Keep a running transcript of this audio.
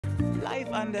Life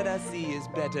under the sea is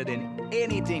better than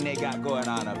anything they got going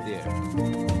on up there.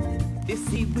 The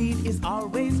seaweed is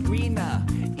always greener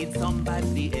in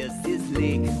somebody else's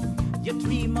lake. You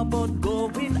dream about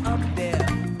going up there,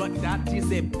 but that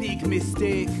is a big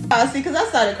mistake. See, because I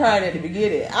started crying at the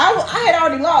beginning. I had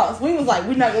already lost. We was like,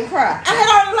 we're not going to cry. I had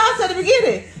already lost at the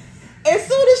beginning. As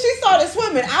soon as she started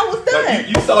swimming, I was done. Like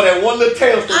you saw that one little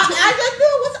tail. I just knew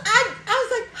it was, I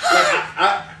was like,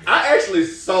 huh. I actually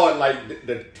saw it like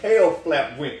the tail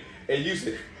flap went, and you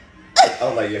said, I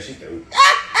was like, yeah, she threw.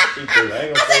 She threw. I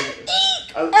ain't gonna say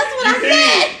Eek. That's what I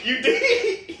said. You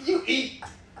did. You eat.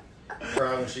 I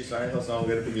cried when she sang her song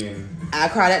at the beginning. I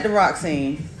cried at the rock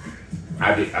scene.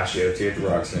 I did. I shed a tear at the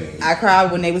rock scene. I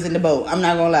cried when they was in the boat. I'm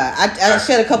not gonna lie. I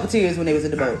shed a couple tears when they was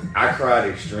in the boat. I cried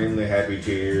extremely happy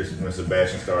tears when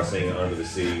Sebastian started singing Under the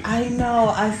Sea. I know.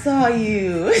 I saw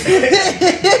you.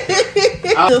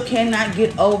 I still cannot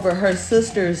get over her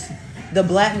sisters. The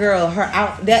black girl, her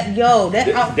outfit.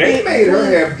 They made her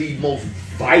have the most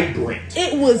vibrant.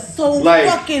 It was so like,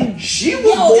 fucking. She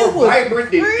was more vibrant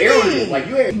than Ariel. Like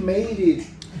you had made it.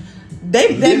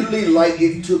 They literally like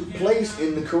it took place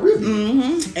in the Caribbean.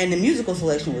 Mm-hmm. And the musical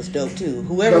selection was dope too.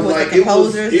 Whoever was the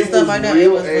composers and stuff like that,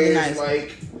 it was really nice.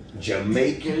 Like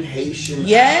Jamaican, Haitian.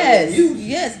 Yes,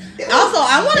 yes. Also,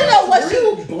 I want to know what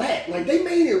real black. Like they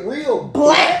made it real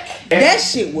black. That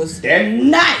shit was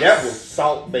nice. That was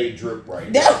Salt Bay drip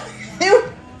right there.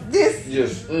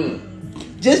 Just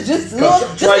a little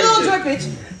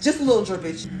drippage. Just a little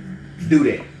drippage. Do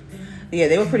that. Yeah,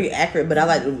 they were pretty accurate, but I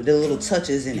like the little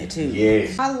touches in it too.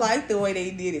 Yes. I like the way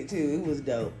they did it too. It was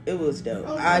dope. It was dope.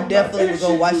 I definitely would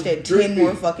go watch that 10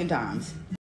 more fucking times.